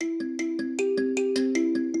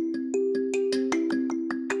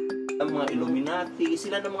mga Illuminati,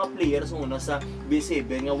 sila ng mga players una sa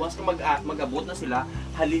B7 nga once na mag-abot na sila,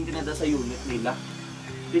 halin ka na sa unit nila.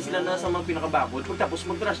 Di sila na sa mga pinakabakod, pagtapos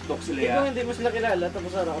mag-trash talk sila ya. Ikaw hindi mo sila kilala,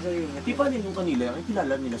 tapos araw ka sa unit. Di pa rin yung kanila, ang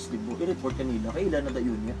kilala nila sa Dibo, i-report kanila, kailan na da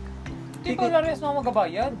unit. Di ko na rin mga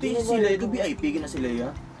magabayad. Hindi sila, ito VIP, gina sila ya.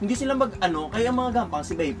 Hindi sila kaya mga gampang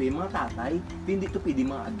si VIP, mga tatay, hindi to pwede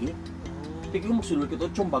mga agi. Tigil mo sulod ka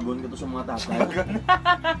to, tsumbagon ka to sa mga tatay.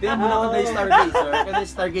 Tingnan mo na kada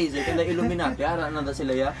Stargazer, kada Illuminati, ara na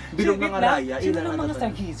sila ya. Bilog ng araya, ilan na mga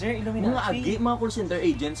Stargazer, Illuminati? Mga agi, mga call center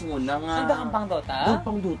agents muna nga. Ang gampang Dota?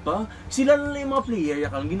 Gampang Dota. Sila na yung mga player,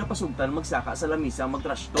 yakang ginapasugtan, magsaka sa lamisa,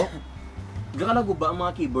 mag-trash talk. Gakalago ba ang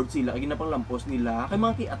mga keyboard sila, ginapang lampos nila, kay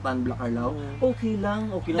mga kiatan, Black Arlaw, okay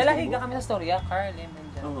lang. Dalahiga kami sa storya, Carl,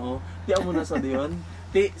 oo. Tiyan mo na sa diyon.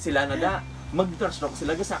 Sila na da. Mag-trash talk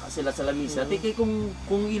sila, gasaka sila sa lamisa. Kaya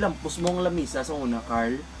kung ilampos mo ang lamisa sa una,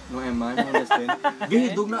 Carl, no Eman, no Justin,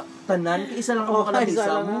 gahidog na tanan, isa lang ang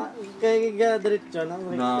makalamisa mo. Kaya diretso lang.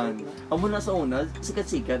 Amo na sa una,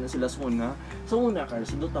 sikat-sikat na sila sa una. Sa una, Carl,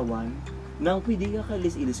 sa Dotawan, nang pwede ka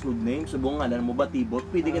kailis-ilis good name, subong ngalan mo batibot,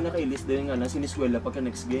 pwede ka na kailis din nga lang siniskwela pagka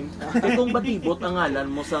next game. Kung batibot ang ngalan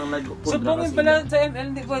mo sang nagkundra ka subongin pala sa ML,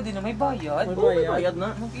 hindi pwede na may bayad. May bayad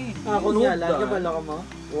na. Ako niya lang, kabalo ka mo?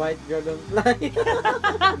 White girl don't fly.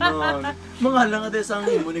 Mga lang ate sang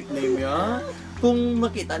imo nickname ya. Kung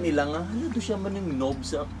makita nila nga, do siya maning nob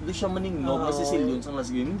na si Silyon sang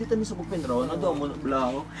last game. Hindi tani sa pagpendraw na do mo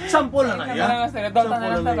blaho. Sample lang ya. Dota na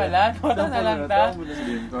lang ta pala. Dota na lang ta.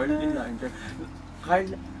 Carl din lang. Carl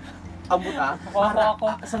abot ako.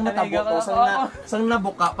 Sang natabot sang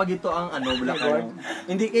nabuka pag ito ang Black Arrow.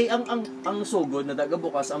 Hindi kay ang sugod na daga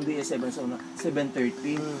bukas ang BS7 sa una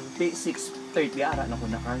 7:30. 6:30 ara na ko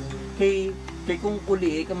na Carl. Kay kung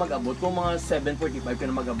uli ka mag-abot kung mga 7:45 ka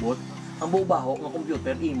na mag-abot, ang bubaho ng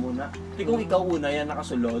computer imo na. Kaya kung ikaw una yan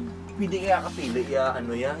nakasulod, pwede kaya kapili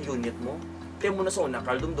unit mo. Kaya muna sa una,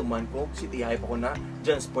 Carl, dumduman ko, sitihay pa ko na,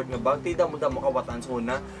 dyan sport nga bag, tida mo damo kawatan sa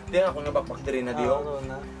una, diyan ako nga backpack na diyo.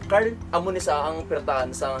 Carl, amo ni sa ang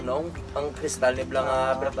pertahan sa ang kristal ni blang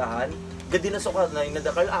pertahan, gadi na sukat na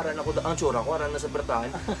inada, Carl, aran ako, ang tsura ko, aran na sa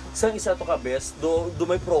pertahan. Sang isa to ka best, do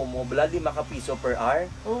may promo, bala 5 ka piso per hour.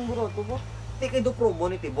 Bro, to po. Kay do promo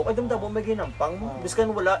ni Tibo, ay damdamo may ginampang mo.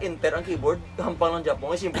 Biskan wala enter ang keyboard, hampang lang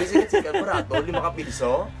Japon. Siyempre sikat barato, 5 ka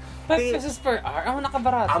piso. 5 pesos per hour? Amo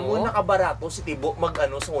nakabarato? Amo nakabarato si Tibo mag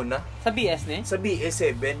sa una. Sa BS ni? Sa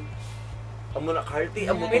BS7. Amo na Carti,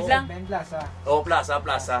 amo wait lang. Plaza. Oh, plaza.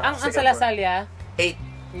 Ang Salasalia? 8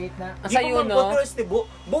 na. Ang sayo no? Tibo,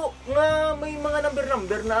 nga may mga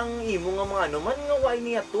number na ang imo nga mga man nga why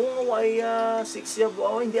niya to, nga why 6 ya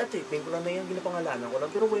bo. Hindi typing ko lang na yan, ginapangalanan ko lang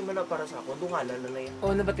pero way man na para sa ako, dungalan na yan.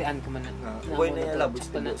 Oh, nabatian ko man na. Way na yan labos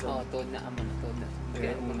na. Oh, toad na amo na.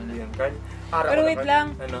 Yan, Carl. Pero wait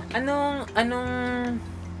lang, anong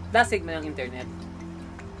dasig man ang internet?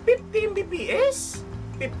 50 Mbps?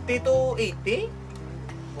 50 to 80?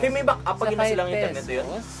 Kaya may backup pag ina silang internet yun?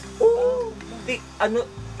 Oo.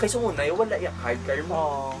 Kaysa muna yung wala yung card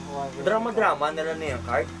mo. Drama na lang na yung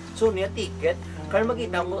card. So niya ticket. Kaya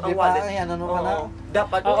makita mo ang wallet.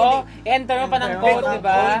 Dapat enter mo pa ng code, di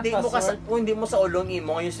ba? Kung hindi mo sa ulong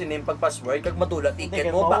imo yung siname pag password, kag matula ticket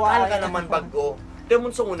mo, bakal ka naman bago. Temo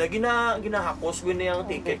sa una, ginahakos ko na yung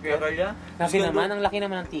ticket kaya kaya. Sabi naman, ang laki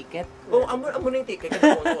naman ng ticket. Oo, amo na yung ticket.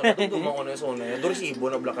 Kasi dumang ko na yung sa una. Doresibo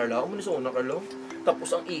na Black Carla. Amo na sa una, Carlo. Tapos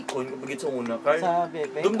ang icon, kapagit sa una, Carl. Sa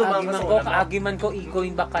BP. Dumduman ka sa una. Kaagiman ko,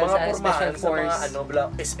 icon bakal sa special force. Sa mga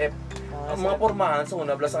SF. Ang mga pormahan sa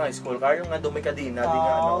una, sa high school, Carl. Yung nga may kadina, di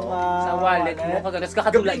nga sa wallet mo, kagalas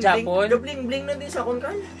kakatula Japon. Gabling-bling na din sa akon,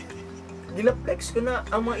 Carl. Dinaplex ko na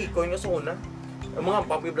ang mga icon nga sa una. Ang mga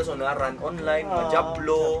popular sa una, run online,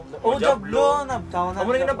 Jablo. Jablo. Amo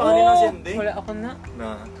na yung napanganin ng sindi. Wala ako na.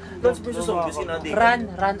 Dance versus zombies sinadi.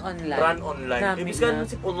 Run online. Run online. Ibig sabihin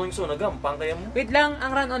si Puno yung suna gampang kaya mo. Wait lang,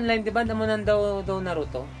 ang run online, 'di ba? Damo nan daw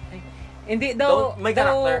Naruto. Ay, hindi daw may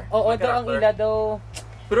character. Oo, daw ang ila daw.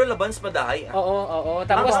 Pero laban sa padahay. Oo.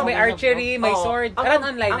 Tapos may archery, may sword. Run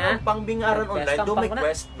online na. Ang pangbingaran online, do may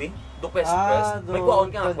quest be. Do quest. May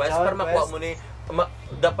kuhaon ka nga quest para makuha mo ni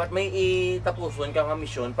dapat may itapuson ka nga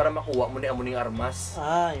mission para makuha mo ni amo ning armas.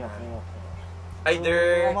 Okay.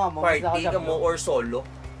 Either party ka mo or solo.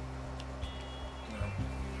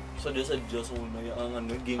 Sadya una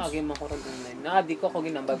yung games. Game mo ko rin online. Naadi ko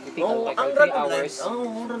ginambag ko ang like run 3 hours.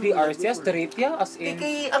 3 hours yes, straight ya as in.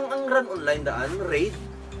 Ang run online daan, raid,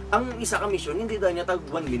 ang isa ka mission, hindi dahil niya tag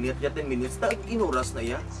 1 minute, ya 10 minutes, tag inuras na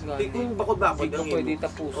ya. Kung bakod-bakod ang imo. Pwede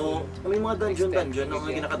tapuso. May mga dungeon na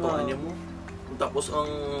nga ginakatuhan niya mo. tapos ang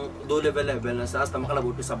do level na sa hasta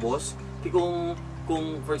makalabot ka sa boss.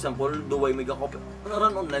 Kung for example, duway may gakop,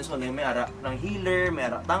 run online so may ara ng healer, may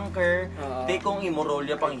ara tanker. Kung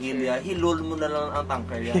imorolya pang heal hilol mo na lang ang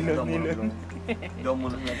tanker yan. Daw mo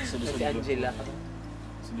lang natin sa Si Angela.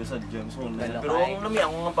 Sa gems online. Pero ang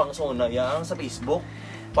namiang nga pang sona yang sa Facebook,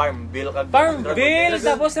 Farmville kag Farmville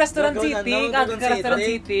tapos Restaurant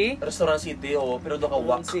City, Restaurant City pero do ka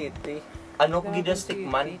wak. City. Ano kung gid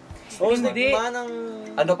stickman? Hindi.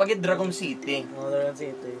 Ano pagid Dragon City? Dragon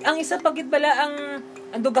City. Ang isa pagid bala ang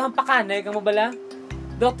dugahang pakanay kamo bala.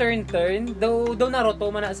 Do turn do Naruto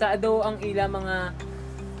man sa do ang ila mga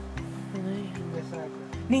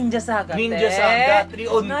Ninja Saga 3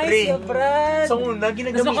 on 3. Nice, Brad. Sa una,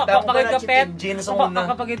 ginagamitan ko na chip engine sa una.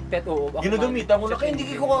 Kapag pet, oo. Ginagamitan ko na, kaya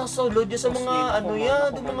hindi ko kasolod sa mga ano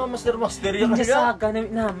yan, yung mga master yan. Ninja Saga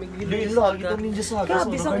namin. Lagi itong Ninja Saga.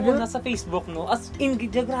 Grabe sa una sa Facebook, no? As in,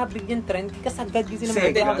 grabe yung trend. Kasagad din sila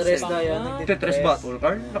Tetris na yan. Tetris Battle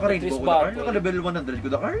Card? Naka-rainbow ko na card? Naka-level 100 ko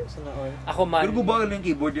na card? Ako man. Pero gubagal yung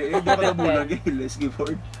keyboard eh. Hindi ka nabulag yung less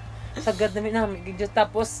keyboard. Sagad namin.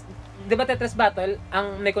 Tapos, di ba Tetris Battle,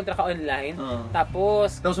 ang may kontra ka online,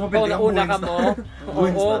 tapos una ka mo,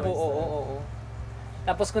 oo.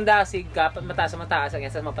 Tapos kung dasig ka, mataas, ang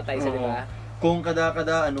sa mapatay sa, di ba? Kung kada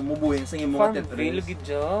mubuhin sa iyong mga Tetris. Farmville,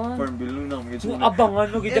 gidyan. Farmville lang naman.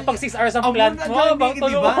 Abangan mo, gidyan. Pag 6 hours ang plant mo,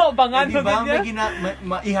 abangan mo, gidyan.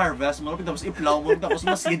 I-harvest mo, tapos i-plow mo, tapos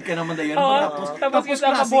masid ka naman dayon. Tapos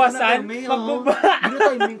isa kabuwasan, magbuba.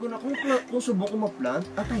 Timing ko na, kung subok ko ma-plant,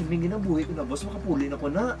 timing ginabuhi ko na, boss, makapuli na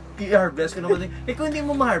ko na. I-harvest ko naman. Kung hindi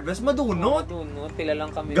mo ma-harvest, madunot. Tila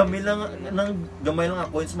lang kami. Gamay lang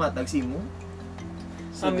ako yung matag mo.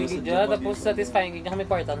 Kami gidya, tapos satisfying gidya kami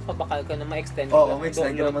partners, pabakal ka na ma-extend. Oo,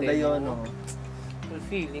 ma-extend ka naman dayon.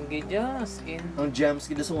 Fulfilling gidya, skin. Ang gems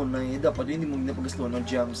kita sa una dapat hindi mo ginapagustuhan ng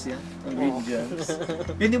gems yan. Ang green gems.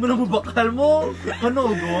 Hindi mo na mabakal mo.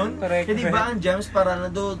 Ano gon? Hindi ba ang gems para na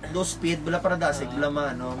do speed, bala para dasig,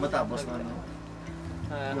 bala matapos na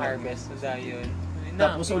harvest na dayon.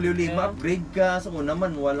 Tapos uli ma-upgrade ka sa una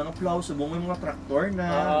manual lang plow, subong may mga traktor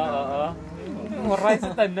na. Muray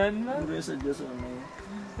sa tanan na. Muray sa Diyos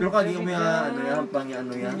Pero kagi may hampang yan,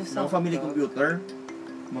 ng family computer,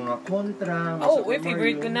 mga kontra,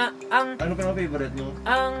 favorite ko na ang ano pa ang favorite mo?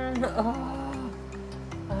 Ang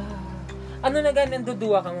ano na ganun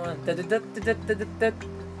duduwa ka mo?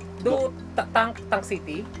 Tank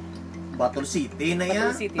City. Battle City na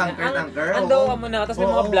yan. Tanker. Ando mo na, tapos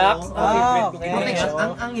may mga blocks. Protection,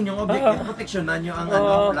 ang inyong objective, proteksyonan nyo ang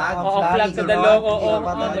flag. Flag sa dalog. Oh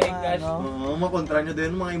my gosh. Makontra nyo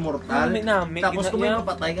din mga immortal. Tapos kung may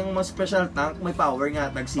mapatay kang mga special tank, may power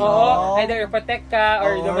nga tag sino. Either protect ka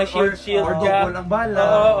or shield or ka. double ang bala.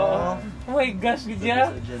 Oh my gosh,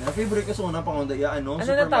 gidya. Ang favorite ko sa una pangunda ano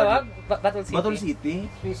na tawag? Battle City?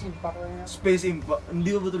 Space Impact.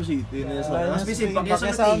 Hindi ba Battle City? Space Impact yan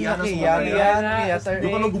sa Nakia.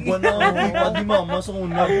 Doon ka nagubuan na di mama sa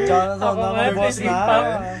una. Diyan sa una mga boss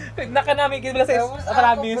na. Naka namin kinala sa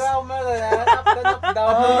promise.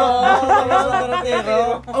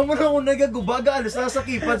 Ang muna ko nagagubaga, alis na sa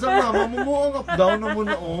kipan sa mama mo ang up down na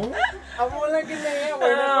muna Amo lang ginaya,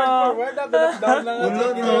 forward, down lang ang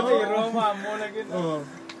zero, amo lang ginaya.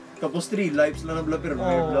 Tapos 3 lives lang na bla pero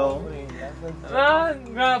may blow.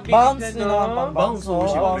 Grabe. Bounce Bounce mo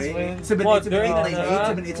siyempre.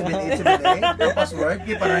 787898 787878 password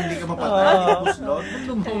kaya para hindi ka mapatay. Tapos load.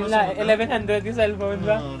 1100 yung cellphone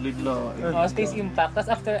ba? Lidla. Space Impact.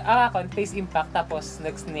 Tapos after, Space Impact. Tapos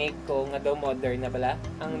nag-snake ko nga daw modern na bala.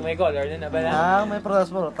 Ang may color na bala. May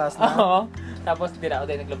protas na. Oo. Tapos di na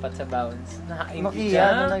ako din naglupat sa bounce.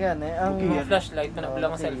 Nokia ano na gani. Ang flashlight pa na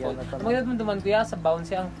pala ang cellphone. Magdadamdaman ko sa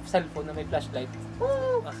bounce ang cellphone na may flashlight.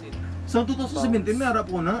 As in. Sa 2017 may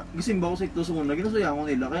harap ko na, gisimba ko sa ito sa una, ginasaya ko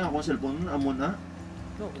nila, kaya ako ang cellphone amo na.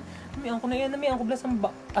 Namiyan ko na yan, namiyan ko blas ang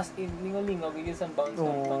as in, lingaw-lingaw, gigil sa bounce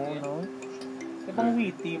ng pangyan. Kaya pang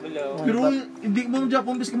witty, bala. Pero hindi mo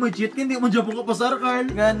Japon, bis ka may cheat, hindi mo Japon ka pasar,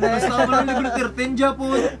 Carl. Ganda. Basta ako lang level 13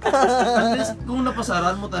 Japon. At least kung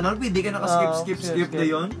napasaran mo tanan, pwede ka nakaskip na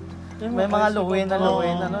yun. May mga luwin na,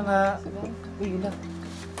 ano na. Uy, yun lang.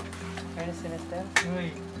 Ernest Sinister.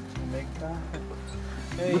 Uy, may ka.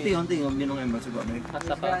 Buti yung tingog din ng embal sa Meg.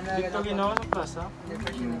 Asa pa. Dito ginawa ng klasa?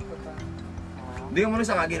 Hindi mo rin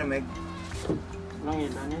sa kagi na Meg. Nang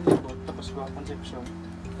ilan yun, libot. Tapos ko conception.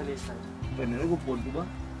 Talisay. Pwede na nagupod ko ba?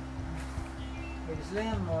 Pwede sila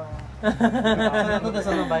yan mo. Ano ito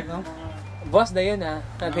sa bike no? Boss na yun ah.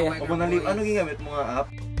 Ano gingamit mo nga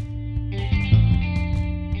app?